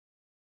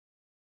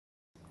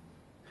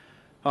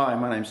Hi,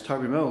 my name's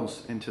Toby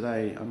Mills, and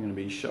today I'm going to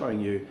be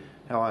showing you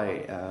how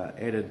I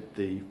added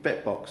the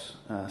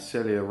Fatbox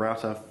cellular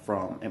router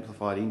from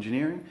Amplified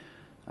Engineering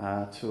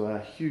to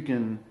a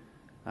Cuban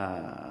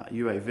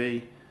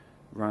UAV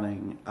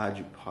running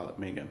Ardupilot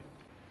Mega.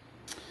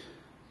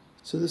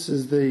 So this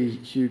is the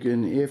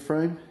Cuban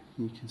airframe.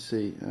 You can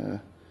see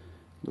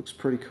looks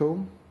pretty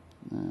cool.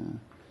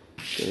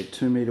 Got a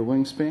 2 meter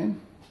wingspan.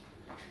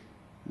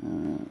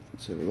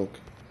 Let's have a look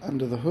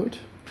under the hood.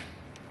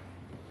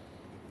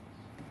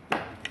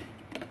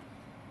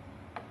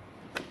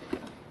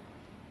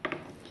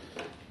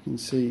 You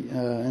can see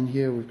in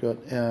here we've got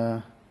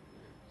our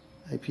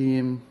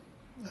APM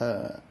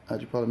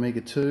Ardupilot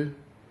Mega 2,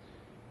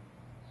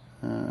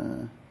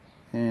 and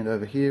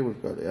over here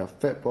we've got our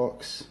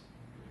Fatbox,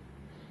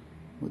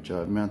 which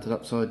I've mounted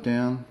upside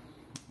down.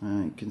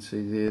 You can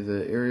see there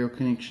the aerial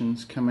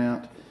connections come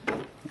out,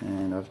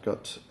 and I've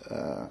got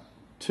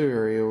 2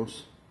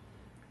 aerials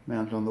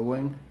mounted on the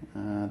wing.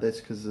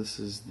 That's because this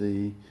is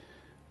the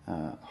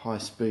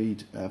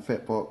high-speed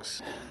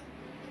Fatbox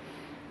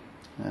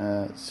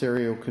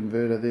serial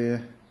converter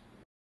there.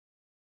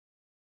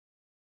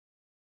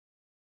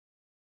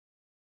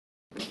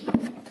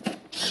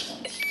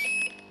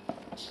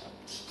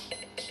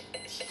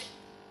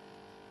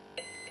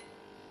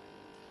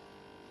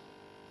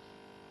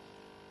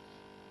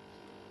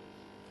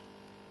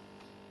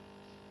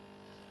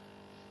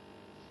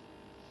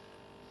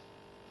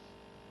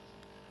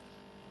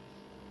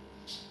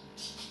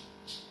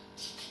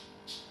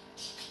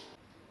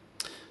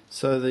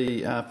 So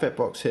the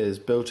Fatbox has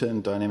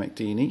built-in dynamic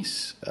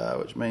DNS,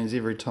 which means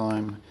every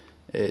time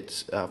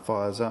it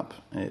fires up,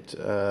 it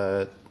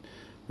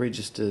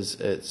registers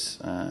its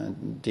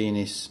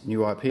DNS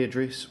new IP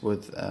address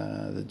with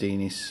the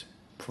DNS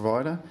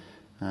provider.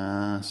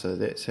 So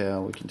that's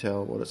how we can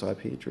tell what its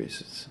IP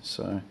address is.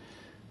 So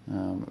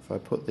if I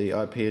put the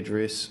IP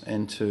address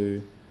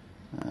into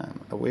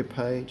a web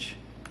page,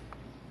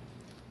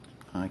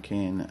 I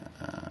can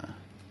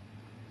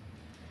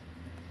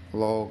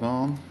log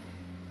on.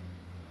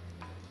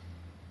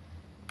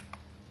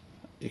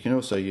 You can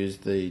also use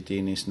the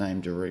DNS name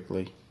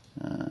directly,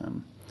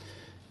 and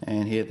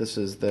here this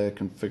is the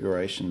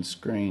configuration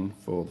screen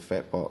for the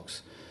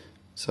Fatbox.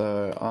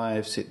 So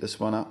I've set this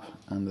one up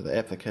under the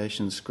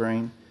application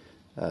screen,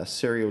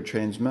 serial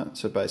transmit.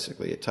 So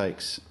basically it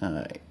takes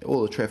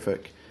all the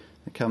traffic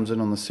that comes in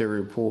on the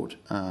serial port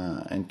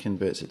and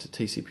converts it to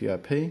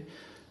TCP/IP.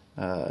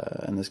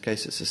 In this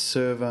case it's a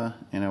server,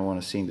 and I want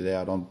to send it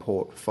out on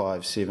port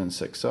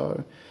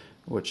 5760,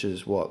 which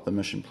is what the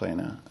mission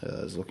planner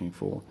is looking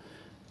for.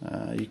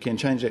 You can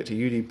change that to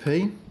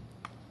UDP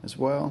as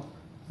well.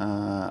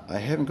 I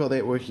haven't got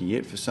that working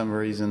yet for some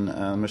reason.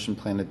 Mission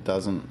Planner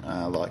doesn't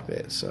like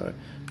that, so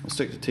we'll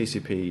stick to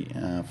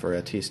TCP for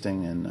our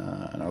testing, and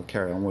I'll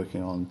carry on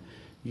working on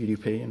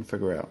UDP and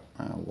figure out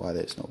why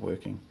that's not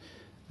working.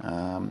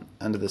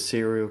 Under the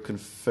serial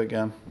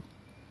configure,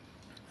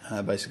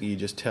 basically you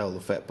just tell the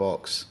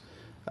Fatbox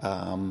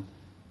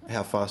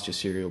how fast your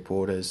serial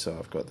port is. So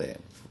I've got that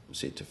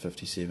set to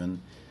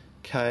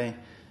 57K.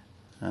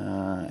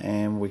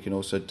 And we can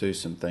also do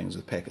some things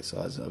with packet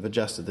size. I've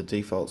adjusted the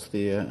defaults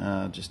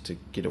there just to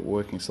get it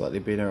working slightly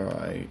better.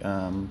 I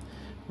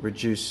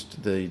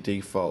reduced the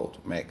default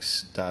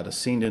max data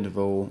send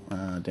interval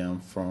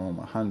down from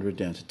 100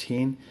 down to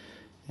 10,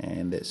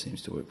 and that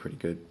seems to work pretty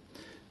good.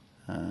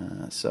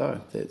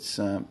 So that's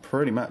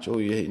pretty much all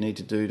you need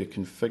to do to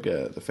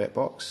configure the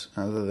Fatbox,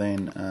 other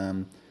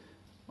than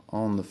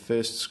on the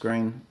first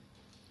screen.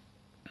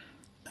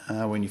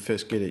 When you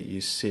first get it,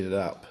 you set it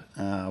up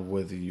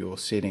with your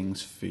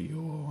settings for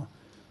your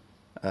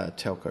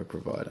telco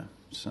provider.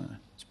 So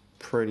it's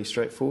pretty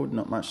straightforward,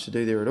 not much to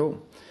do there at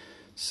all.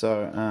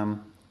 So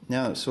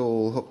now it's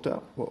all hooked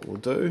up, what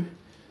we'll do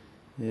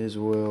is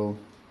we'll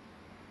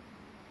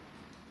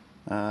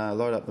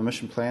load up the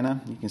mission planner.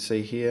 You can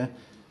see here,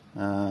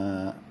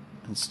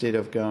 instead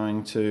of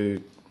going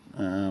to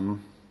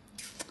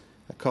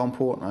a COM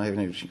port, I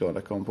haven't actually got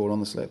a COM port on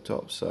this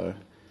laptop, so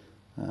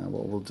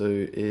what we'll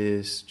do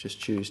is just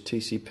choose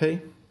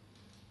TCP.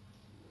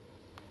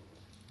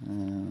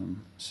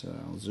 So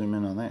I'll zoom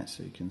in on that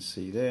so you can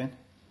see there.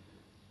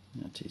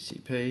 Now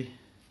TCP.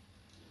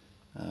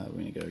 We're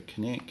going to go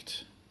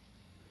connect,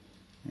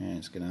 and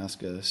it's going to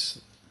ask us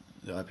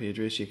the IP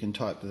address. You can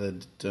type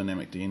the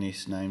dynamic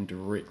DNS name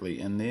directly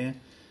in there,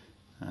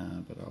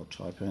 but I'll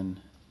type in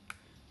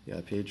the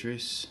IP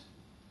address.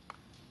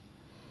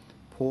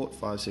 Port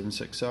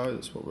 5760,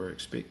 that's what we're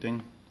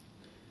expecting,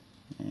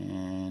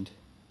 and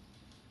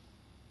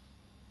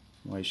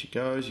away she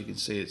goes. You can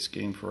see it's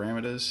getting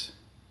parameters.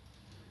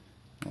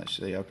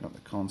 Actually open up the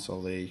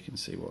console there, you can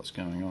see what's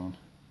going on,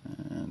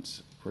 and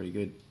it's pretty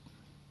good.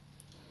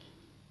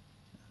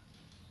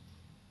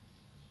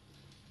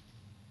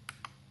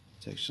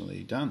 It's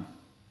actually done.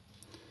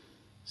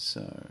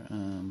 So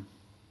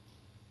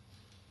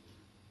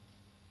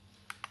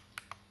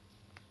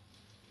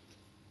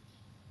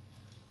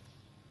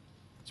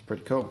it's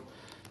pretty cool.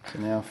 So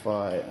now if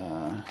I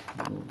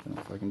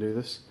can do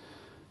this,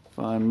 if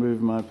I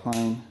move my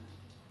plane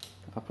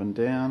up and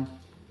down,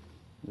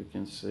 we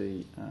can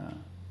see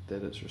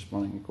that it's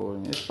responding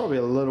accordingly. It's probably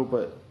a little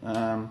bit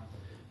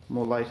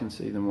more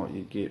latency than what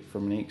you get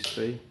from an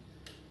XP.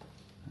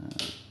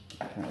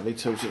 I can't really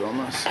tilt it on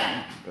this,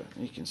 but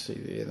you can see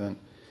there that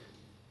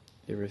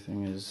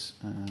everything is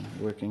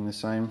working the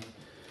same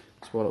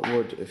as what it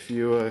would if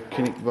you were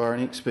connected via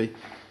an XP.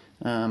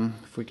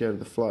 If we go to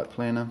the flight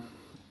planner,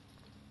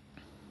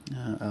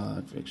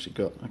 I've actually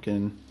got, I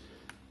can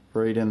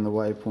read in the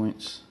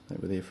waypoints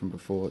that were there from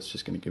before. It's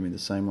just going to give me the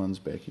same ones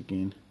back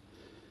again.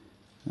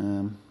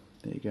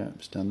 There you go,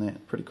 it's done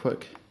that pretty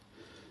quick.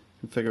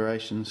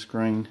 Configuration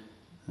screen,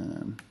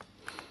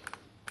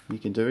 you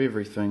can do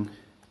everything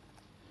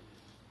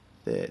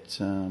that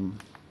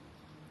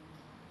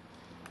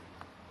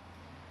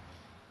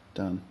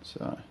done,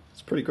 so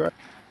it's pretty great.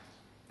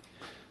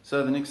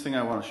 So the next thing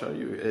I want to show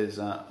you is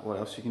what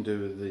else you can do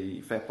with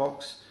the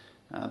Fatbox.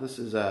 This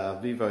is a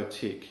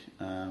VivoTech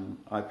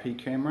IP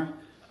camera.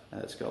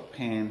 It's got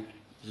pan,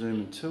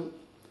 zoom and tilt.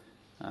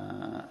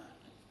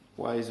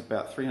 Weighs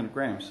about 300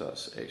 grams, so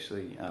it's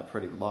actually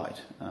pretty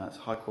light. It's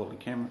a high quality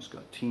camera. It's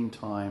got 10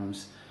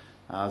 times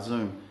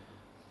zoom,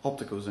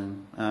 optical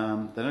zoom.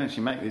 They don't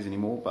actually make these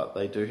anymore, but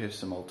they do have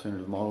some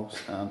alternative models.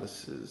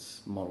 This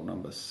is model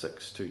number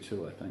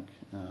 622, I think.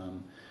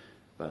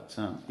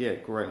 Yeah,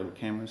 great little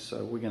cameras.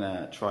 So we're going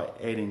to try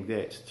adding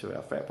that to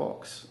our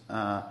Fatbox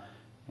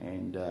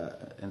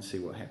and see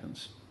what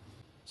happens.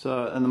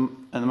 So in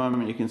the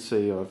moment you can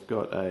see I've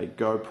got a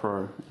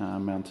GoPro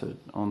mounted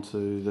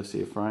onto this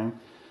airframe.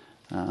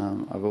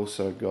 I've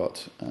also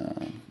got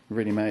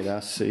ready-made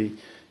RC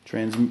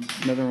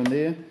transmitter in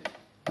there.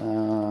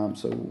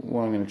 So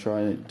what I'm going to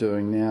try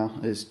doing now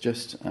is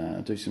just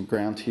do some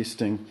ground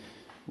testing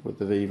with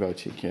the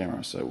VivoTech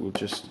camera. So we'll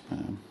just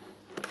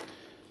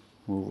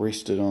we'll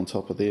rest it on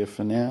top of there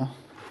for now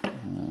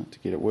to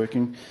get it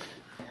working.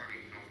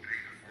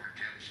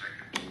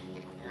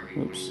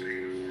 Oops.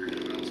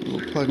 So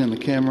we'll plug in the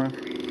camera.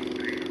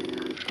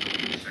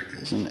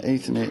 There's an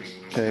Ethernet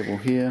cable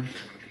here.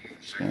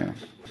 Just going to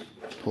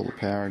pull the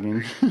power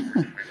again.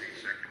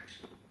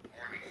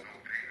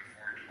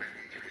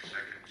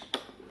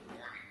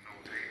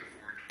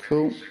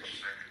 Cool.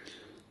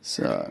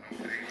 So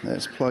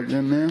that's plugged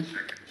in now.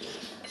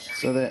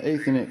 So that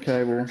Ethernet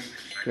cable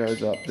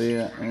goes up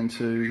there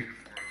into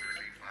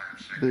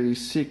the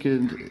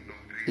second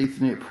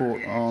Ethernet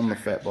port on the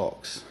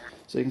Fatbox.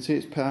 So you can see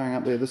it's powering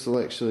up there. This will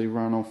actually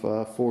run off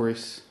a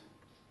 4S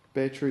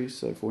battery,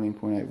 so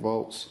 14.8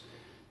 volts.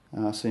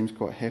 Seems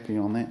quite happy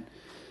on that.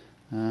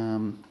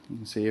 You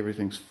can see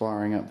everything's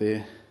firing up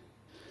there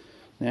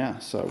now.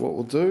 So what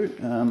we'll do,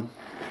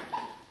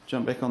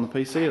 jump back on the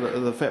PC.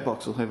 The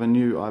Fatbox will have a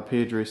new IP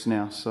address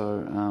now,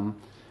 so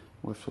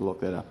we'll have to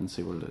look that up and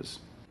see what it is.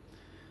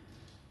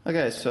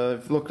 Okay, so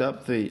I've looked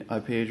up the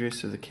IP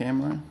address of the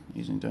camera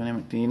using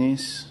dynamic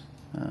DNS.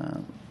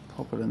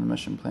 Pop it in the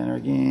mission planner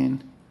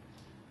again.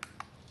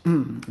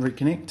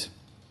 Reconnect.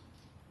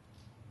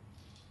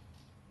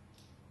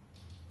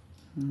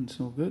 And it's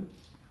all good.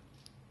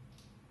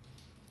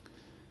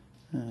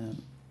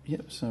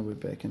 Yep, so we're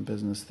back in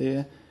business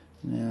there.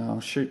 Now I'll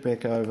shoot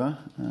back over.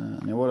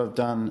 Now what I've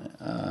done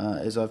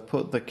is I've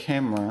put the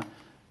camera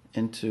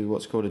into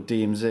what's called a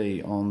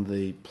DMZ on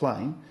the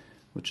plane,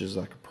 which is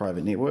like a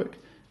private network,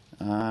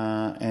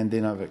 and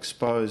then I've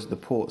exposed the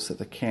ports that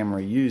the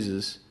camera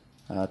uses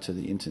to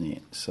the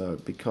internet. So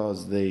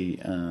because the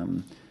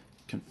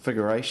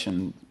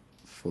configuration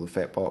for the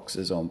Fatbox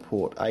is on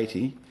port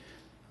 80,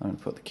 I'm going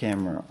to put the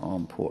camera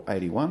on port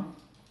 81,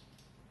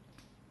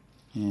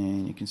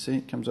 and you can see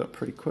it comes up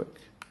pretty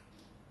quick.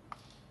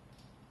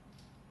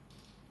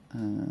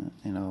 And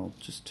I'll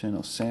just turn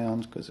off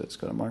sound because it's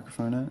got a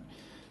microphone in it.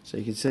 So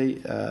you can see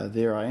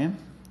there I am,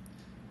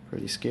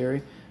 pretty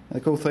scary. And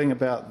the cool thing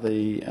about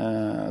the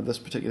this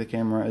particular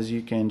camera is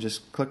you can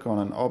just click on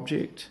an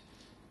object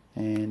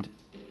and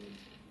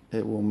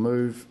it will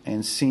move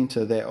and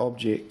center that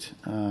object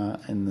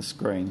in the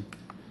screen.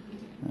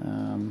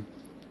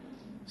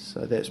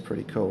 So that's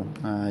pretty cool.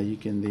 You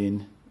can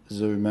then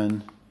zoom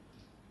in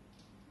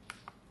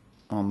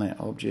on that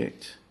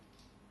object,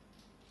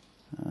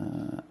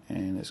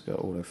 and it's got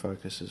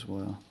autofocus as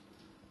well.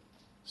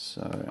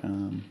 So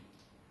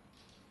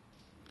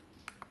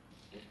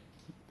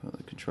put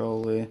the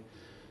control there.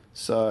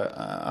 So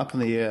up in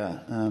the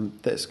air,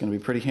 that's going to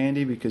be pretty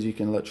handy because you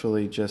can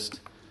literally just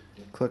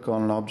click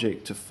on an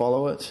object to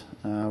follow it.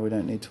 We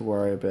don't need to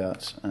worry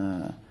about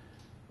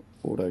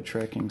auto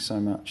tracking so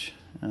much,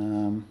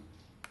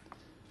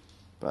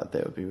 but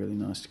that would be really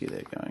nice to get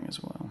that going as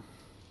well.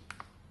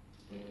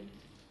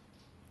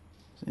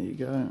 So there you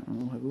go,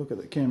 and we'll have a look at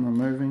the camera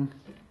moving,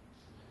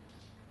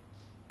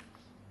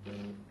 which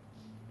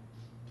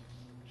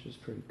is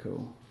pretty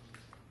cool.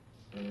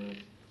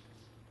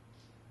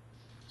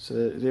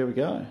 So there we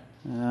go.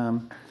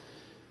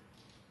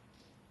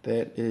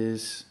 That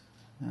is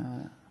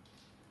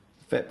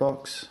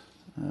Fatbox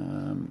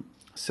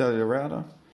cellular router.